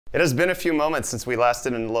It has been a few moments since we last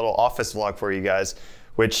did a little office vlog for you guys,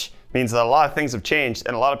 which means that a lot of things have changed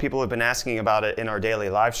and a lot of people have been asking about it in our daily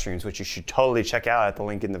live streams, which you should totally check out at the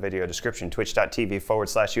link in the video description,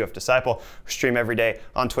 twitch.tv/UFDisciple. We stream every day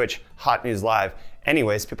on Twitch, Hot News Live.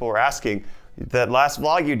 Anyways, people were asking, that last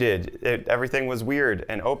vlog you did, everything was weird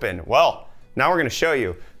and open. Well, now we're gonna show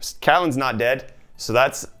you. Catlin's not dead, so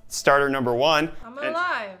that's starter number 1. I'm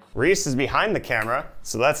alive. Reece is behind the camera,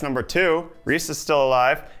 so that's number 2. Reece is still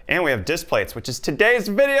alive. And we have Displates, which is today's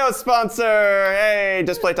video sponsor. Hey,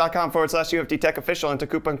 displate.com/UFDTechOfficial. Enter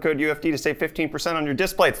coupon code UFD to save 15% on your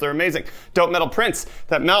Displates. They're amazing. Dope metal prints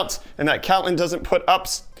that mount and that Catlin doesn't put up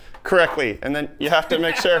correctly. And then you have to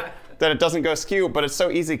make sure that it doesn't go skew, but it's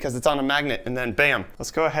so easy because it's on a magnet and then bam.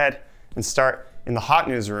 Let's go ahead and start in the hot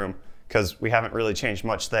news room because we haven't really changed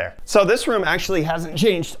much there. So this room actually hasn't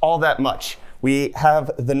changed all that much. We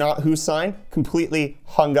have the not who sign completely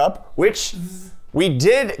hung up, which we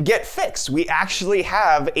did get fixed. We actually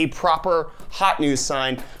have a proper hot news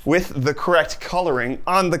sign with the correct coloring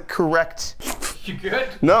on the correct... You good?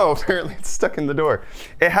 No, apparently it's stuck in the door.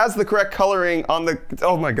 It has the correct coloring on the,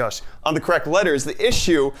 oh my gosh, on the correct letters. The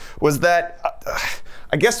issue was that,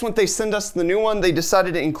 I guess when they send us the new one, they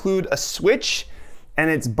decided to include a switch and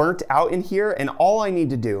it's burnt out in here. And all I need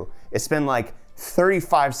to do is spend like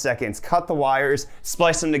 35 seconds, cut the wires,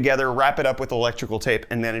 splice them together, wrap it up with electrical tape,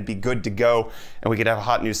 and then it'd be good to go and we could have a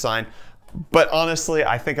hot news sign. But honestly,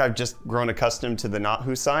 I think I've just grown accustomed to the not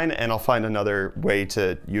who sign and I'll find another way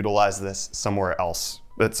to utilize this somewhere else.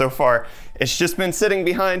 But so far, it's just been sitting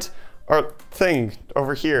behind our thing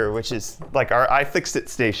over here, which is like our iFixit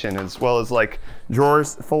station, as well as like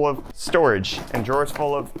drawers full of storage and drawers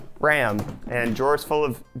full of RAM and drawers full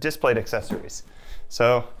of display accessories.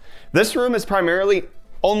 So this room is primarily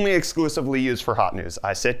only exclusively used for hot news.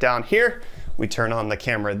 I sit down here, we turn on the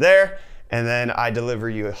camera there, and then I deliver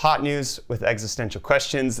you hot news with existential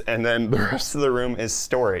questions, and then the rest of the room is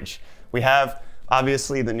storage. We have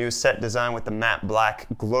obviously the new set design with the matte black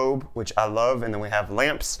globe, which I love, and then we have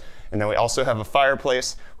lamps, and then we also have a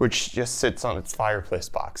fireplace, which just sits on its fireplace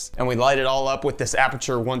box. And we light it all up with this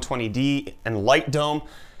Aperture 120D and light dome.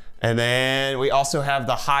 And then we also have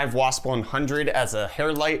the Hive Wasp 100 as a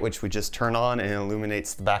hair light, which we just turn on and it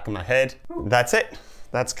illuminates the back of my head. That's it.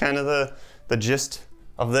 That's kind of the gist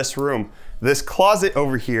of this room. This closet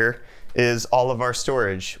over here is all of our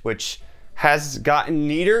storage, which has gotten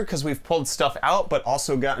neater because we've pulled stuff out, but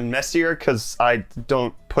also gotten messier because I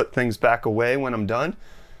don't put things back away when I'm done.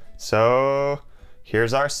 So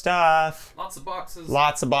here's our stuff. Lots of boxes.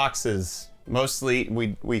 Lots of boxes. Mostly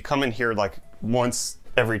we come in here like once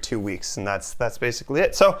every 2 weeks, and that's basically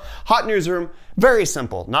it. So hot newsroom, very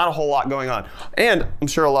simple, not a whole lot going on. And I'm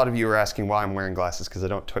sure a lot of you are asking why I'm wearing glasses, because I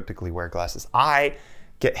don't typically wear glasses. I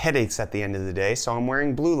get headaches at the end of the day, so I'm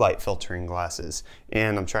wearing blue light filtering glasses.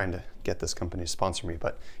 And I'm trying to get this company to sponsor me,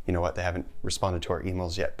 but you know what? They haven't responded to our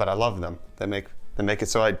emails yet, but I love them. They make it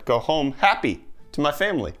so I go home happy to my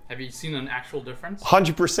family. Have you seen an actual difference?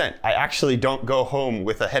 100%. I actually don't go home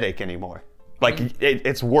with a headache anymore. Like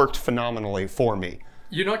it's worked phenomenally for me.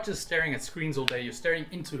 You're not just staring at screens all day, you're staring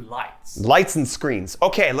into lights. Lights and screens.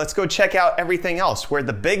 Okay, let's go check out everything else where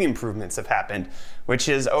the big improvements have happened, which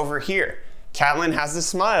is over here. Catlin has a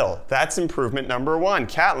smile. That's improvement number 1.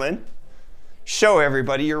 Catlin, show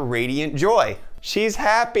everybody your radiant joy. She's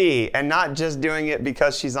happy and not just doing it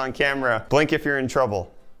because she's on camera. Blink if you're in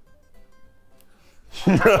trouble.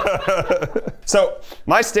 So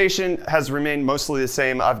my station has remained mostly the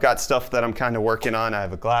same. I've got stuff that I'm kind of working on. I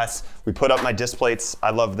have a glass. We put up my Displates.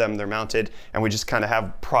 I love them. They're mounted. And we just kind of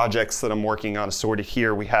have projects that I'm working on assorted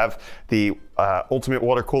here. We have the ultimate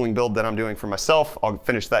water cooling build that I'm doing for myself. I'll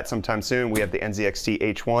finish that sometime soon. We have the NZXT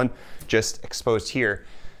H1 just exposed here.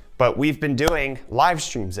 But we've been doing live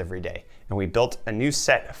streams every day. And we built a new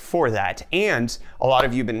set for that. And a lot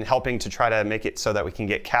of you have been helping to try to make it so that we can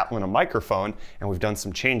get Catlin a microphone. And we've done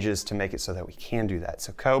some changes to make it so that we can do that.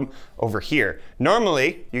 So come over here.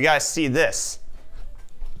 Normally, you guys see this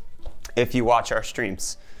if you watch our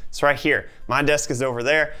streams. It's right here. My desk is over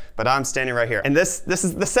there, but I'm standing right here. And this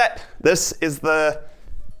is the set. This is the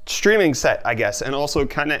streaming set, I guess. And also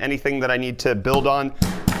kind of anything that I need to build on.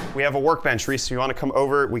 We have a workbench. Reece, if you want to come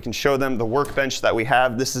over, we can show them the workbench that we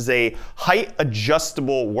have. This is a height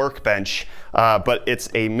adjustable workbench, but it's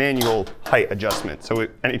a manual height adjustment. So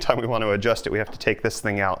anytime we want to adjust it, we have to take this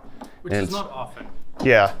thing out. Which is not often.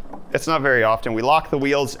 Yeah, it's not very often. We lock the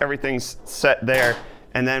wheels, everything's set there,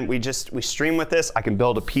 and then we stream with this. I can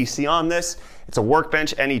build a PC on this. It's a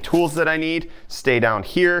workbench. Any tools that I need stay down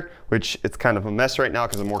here, which it's kind of a mess right now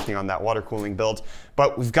because I'm working on that water cooling build.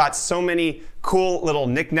 But we've got so many cool little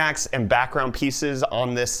knickknacks and background pieces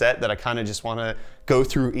on this set that I kind of just want to go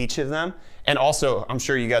through each of them. And also, I'm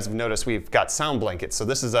sure you guys have noticed we've got sound blankets. So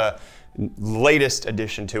this is a latest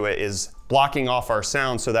addition to it, is blocking off our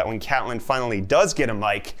sound so that when Catlin finally does get a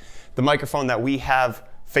mic, the microphone that we have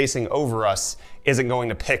facing over us isn't going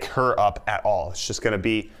to pick her up at all. It's just going to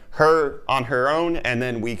be her on her own, and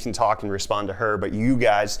then we can talk and respond to her, but you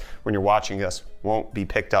guys, when you're watching us, won't be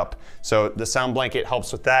picked up. So the sound blanket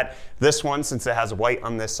helps with that. This one, since it has white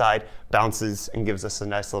on this side, bounces and gives us a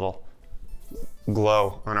nice little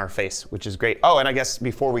glow on our face, which is great. Oh, and I guess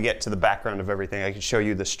before we get to the background of everything, I can show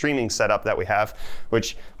you the streaming setup that we have,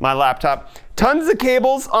 which my laptop, tons of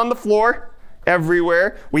cables on the floor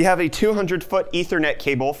everywhere. We have a 200-foot Ethernet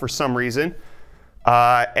cable for some reason,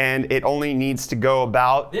 and it only needs to go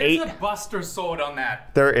about There's a Buster sword on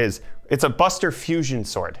that. There is. It's a Buster fusion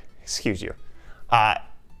sword, excuse you.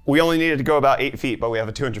 We only needed to go about 8 feet, but we have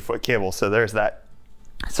a 200-foot cable, so there's that.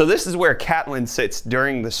 So this is where Catlin sits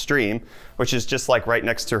during the stream, which is just like right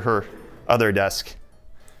next to her other desk.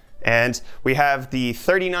 And we have the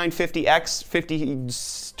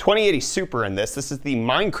 3950X 2080 Super in this. This is the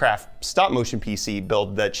Minecraft stop motion PC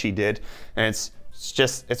build that she did. And it's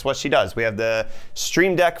what she does. We have the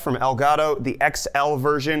Stream Deck from Elgato, the XL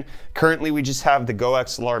version. Currently we just have the Go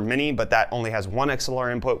XLR Mini, but that only has one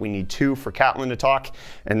XLR input. We need two for Catlin to talk.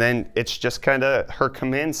 And then it's just kind of her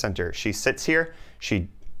command center. She sits here. She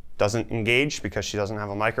doesn't engage because she doesn't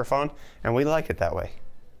have a microphone, and we like it that way.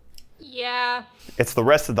 Yeah. It's the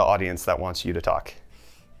rest of the audience that wants you to talk.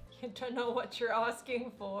 You don't know what you're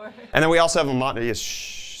asking for. And then we also have a monitor. Yes,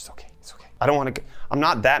 shh, it's okay, it's okay. I don't want to. I'm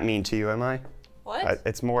not that mean to you, am I? What?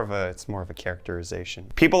 It's more of a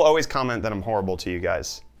characterization. People always comment that I'm horrible to you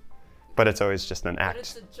guys, but it's always just an act. But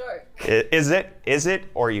it's a joke. Is it? Is it?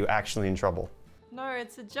 Or are you actually in trouble? No,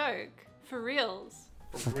 it's a joke. For reals.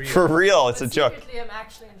 For real, it's a joke. Secretly, I'm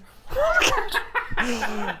actually in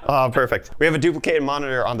Oh, perfect. We have a duplicated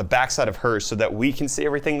monitor on the backside of hers so that we can see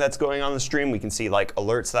everything that's going on the stream. We can see like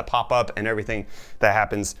alerts that pop up and everything that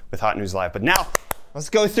happens with Hot News Live. But now, let's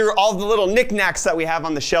go through all the little knickknacks that we have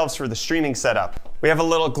on the shelves for the streaming setup. We have a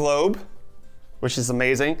little globe, which is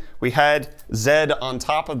amazing. We had Zed on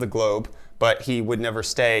top of the globe, but he would never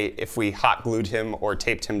stay if we hot glued him or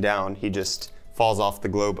taped him down. He just falls off the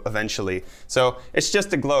globe eventually. So it's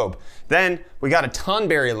just a globe. Then we got a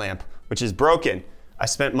Tonberry lamp, which is broken. I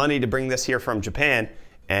spent money to bring this here from Japan,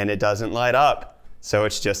 and it doesn't light up. So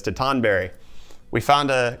it's just a Tonberry. We found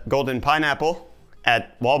a golden pineapple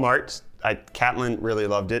at Walmart. Catlin really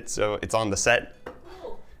loved it, so it's on the set.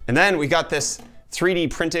 And then we got this 3D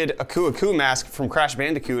printed Aku Aku mask from Crash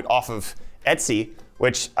Bandicoot off of Etsy,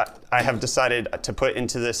 which I have decided to put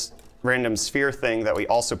into this random sphere thing that we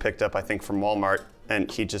also picked up, I think, from Walmart, and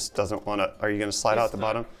he just doesn't want to. Are you going to slide out at the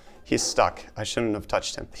bottom? He's stuck. I shouldn't have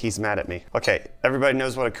touched him. He's mad at me. Okay, everybody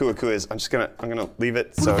knows what a Aku Aku is. I'm gonna leave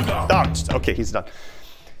it. So, okay, he's done.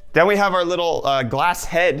 Then we have our little glass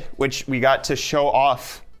head, which we got to show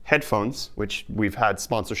off headphones, which we've had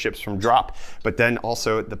sponsorships from Drop, but then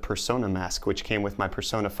also the Persona mask, which came with my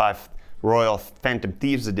Persona 5 Royal Phantom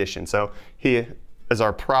Thieves edition. So he is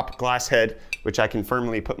our prop glass head, which I can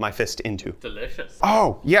firmly put my fist into. Delicious.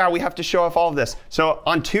 Oh, yeah, we have to show off all of this. So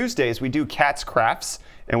on Tuesdays, we do Cat's Crafts,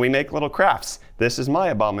 and we make little crafts. This is my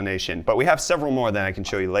abomination, but we have several more that I can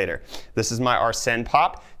show you later. This is my Arsene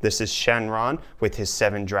Pop. This is Shenron with his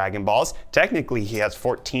 7 Dragon Balls. Technically, he has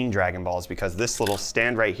 14 Dragon Balls because this little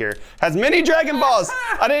stand right here has many Dragon Balls.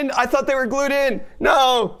 I thought they were glued in.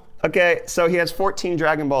 No. Okay, so he has 14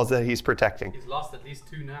 Dragon Balls that he's protecting. He's lost at least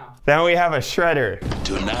 2 now. Then we have a Shredder.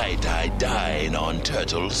 Tonight I dine on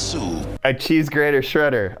turtle soup. A cheese grater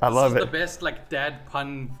Shredder. I love it. This is the best like dad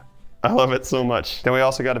pun. I love it so much. Then we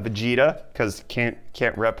also got a Vegeta, because can't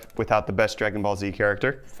rep without the best Dragon Ball Z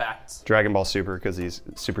character. Facts. Dragon Ball Super, because he's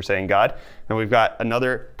Super Saiyan God. And we've got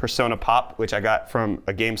another Persona Pop, which I got from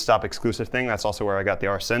a GameStop exclusive thing. That's also where I got the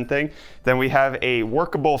Arsene thing. Then we have a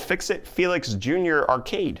workable Fix-It Felix Jr.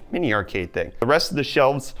 arcade, mini arcade thing. The rest of the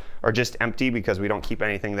shelves are just empty because we don't keep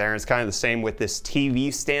anything there. It's kind of the same with this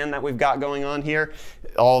TV stand that we've got going on here.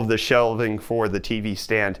 All of the shelving for the TV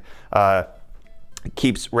stand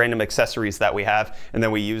keeps random accessories that we have, and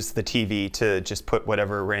then we use the TV to just put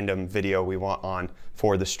whatever random video we want on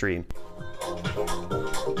for the stream.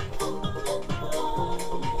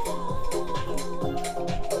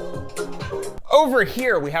 Over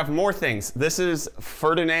here, we have more things. This is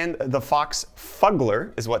Ferdinand the Fox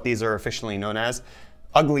Fuggler, is what these are officially known as.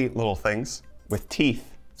 Ugly little things. with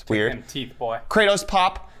teeth. It's weird. Them teeth, boy. Kratos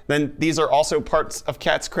pop. Then these are also parts of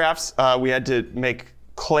Cat's crafts. We had to make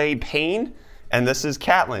clay pane, and this is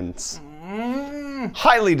Catlin's.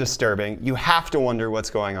 Highly disturbing. You have to wonder what's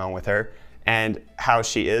going on with her and how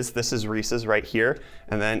she is. This is Reese's right here,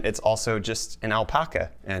 and then it's also just an alpaca,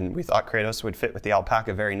 and we thought Kratos would fit with the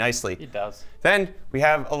alpaca very nicely. He does. Then we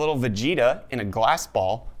have a little Vegeta in a glass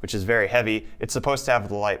ball, which is very heavy. It's supposed to have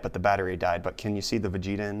the light, but the battery died. But can you see the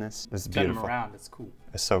Vegeta in this? This is beautiful. Turn him around, it's cool.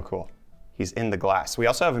 It's so cool. He's in the glass. We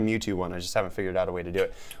also have a Mewtwo one. I just haven't figured out a way to do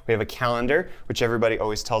it. We have a calendar, which everybody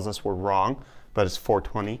always tells us we're wrong, but it's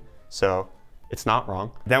 420, so it's not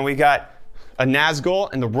wrong. Then we got a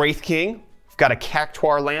Nazgul and the Wraith King. We've got a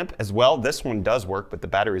Cactuar lamp as well. This one does work, but the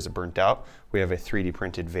batteries are burnt out. We have a 3D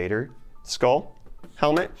printed Vader skull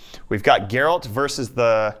helmet. We've got Geralt versus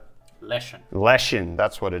the Leshen,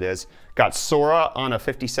 that's what it is. Got Sora on a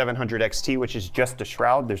 5700 XT, which is just a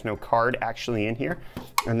shroud. There's no card actually in here.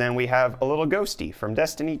 And then we have a little ghosty from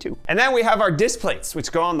Destiny 2. And then we have our disc plates,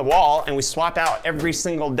 which go on the wall and we swap out every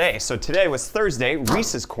single day. So today was Thursday,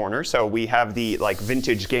 Reese's Corner. So we have the like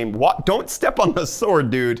vintage game. What? Don't step on the sword,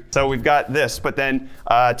 dude. So we've got this, but then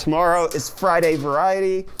tomorrow is Friday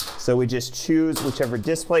variety. So we just choose whichever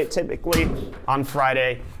disc plate. Typically on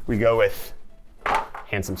Friday, we go with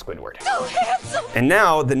Handsome Squidward. So handsome! And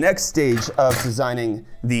now the next stage of designing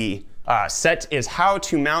the set is how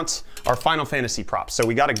to mount our Final Fantasy props. So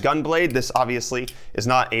we got a gun blade. This obviously is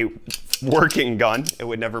not a working gun. It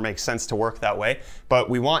would never make sense to work that way, but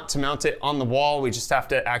we want to mount it on the wall. We just have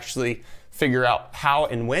to actually figure out how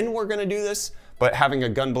and when we're gonna do this, but having a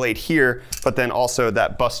gun blade here, but then also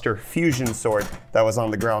that Buster fusion sword that was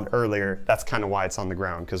on the ground earlier, that's kind of why it's on the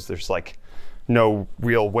ground, because there's like no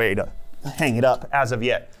real way to hang it up as of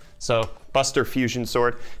yet. So Buster fusion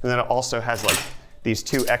sword, and then it also has like these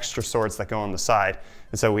 2 extra swords that go on the side.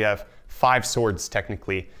 And so we have 5 swords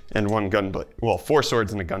technically and 1 gun blade. Well, 4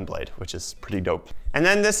 swords and a gun blade, which is pretty dope. And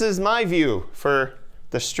then this is my view for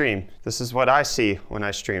the stream. This is what I see when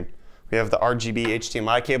I stream. We have the RGB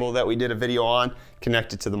HDMI cable that we did a video on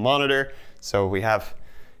connected to the monitor. So we have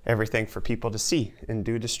everything for people to see and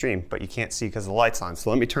do to stream, but you can't see because the light's on. So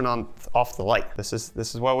let me turn off the light. This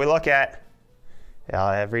is what we look at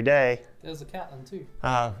every day. There's a Catlin too.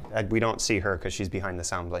 We don't see her because she's behind the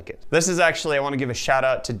sound blanket. This is actually, I want to give a shout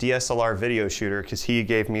out to DSLR Video Shooter because he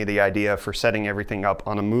gave me the idea for setting everything up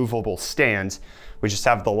on a movable stand. We just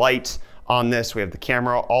have the light on this. We have the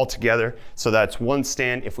camera all together. So that's one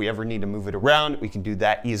stand. If we ever need to move it around, we can do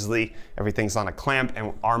that easily. Everything's on a clamp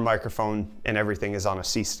and our microphone and everything is on a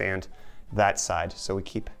C-stand that side. So we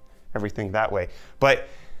keep everything that way. But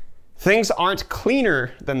things aren't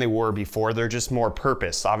cleaner than they were before. They're just more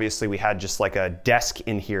purpose. Obviously, we had just like a desk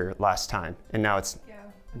in here last time, and now it's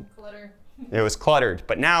Clutter. It was cluttered,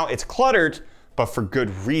 but now it's cluttered, but for good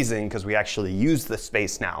reason because we actually use the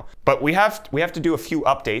space now. But we have to do a few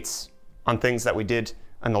updates on things that we did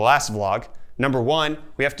in the last vlog. Number 1,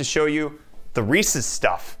 we have to show you the Reese's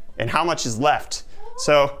stuff and how much is left.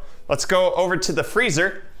 So let's go over to the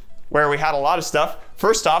freezer where we had a lot of stuff.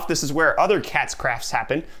 First off, this is where other Cat's crafts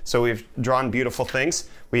happen. So we've drawn beautiful things.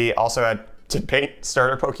 We also had to paint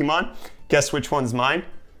starter Pokemon. Guess which one's mine?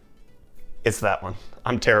 It's that one.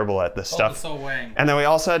 I'm terrible at this stuff. So weighing. And then we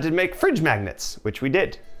also had to make fridge magnets, which we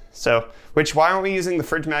did. So, why aren't we using the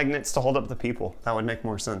fridge magnets to hold up the people? That would make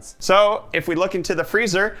more sense. So, if we look into the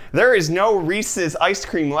freezer, there is no Reese's ice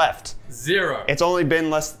cream left. 0. It's only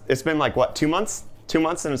been it's been like what, 2 months? 2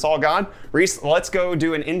 months and it's all gone? Reese, let's go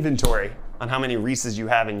do an inventory on how many Reese's you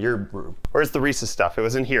have in your room. Where's the Reese's stuff? It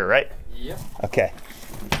was in here, right? Yep. Okay.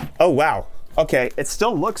 Oh, wow. Okay, it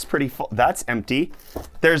still looks pretty full. That's empty.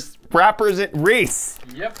 There's wrappers in Reece.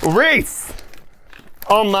 Yep. Reece.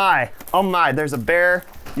 Oh my, there's a bear.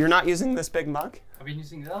 You're not using this big mug? I've been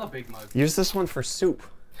using the other big mug. Use this one for soup.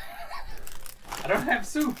 I don't have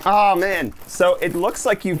soup. Oh man, so it looks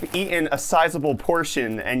like you've eaten a sizable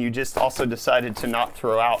portion and you just also decided to not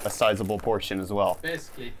throw out a sizable portion as well.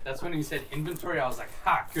 Basically, that's when he said inventory, I was like,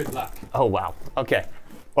 ha, good luck. Oh wow, okay.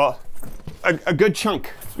 Well, a good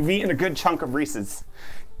chunk. You've eaten a good chunk of Reese's.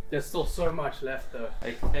 There's still so much left though.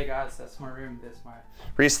 Hey guys, that's my room, there's my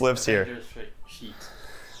Reece lives here. Avengers sheet.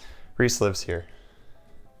 Reece lives here.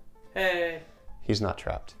 Hey. He's not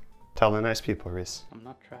trapped. Tell the nice people, Reece. I'm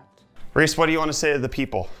not trapped. Reece, what do you want to say to the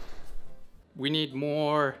people? We need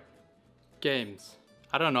more games.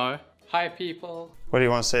 I don't know. Hi people. What do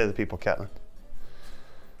you want to say to the people, Catlin?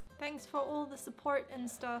 Thanks for all the support and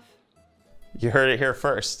stuff. You heard it here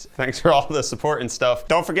first. Thanks for all the support and stuff.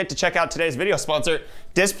 Don't forget to check out today's video sponsor,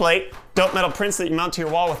 Displate. Dope metal prints that you mount to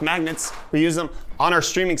your wall with magnets. We use them on our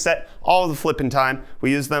streaming set all the flipping time.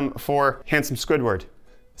 We use them for Handsome Squidward.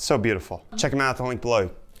 So beautiful. Check them out at the link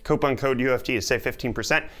below. Coupon code UFT to save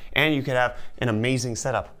 15%, and you could have an amazing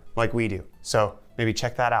setup like we do. So maybe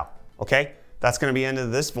check that out, okay? That's gonna be the end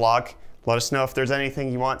of this vlog. Let us know if there's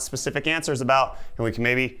anything you want specific answers about, and we can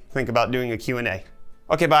maybe think about doing a Q&A.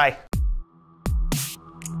 Okay, bye.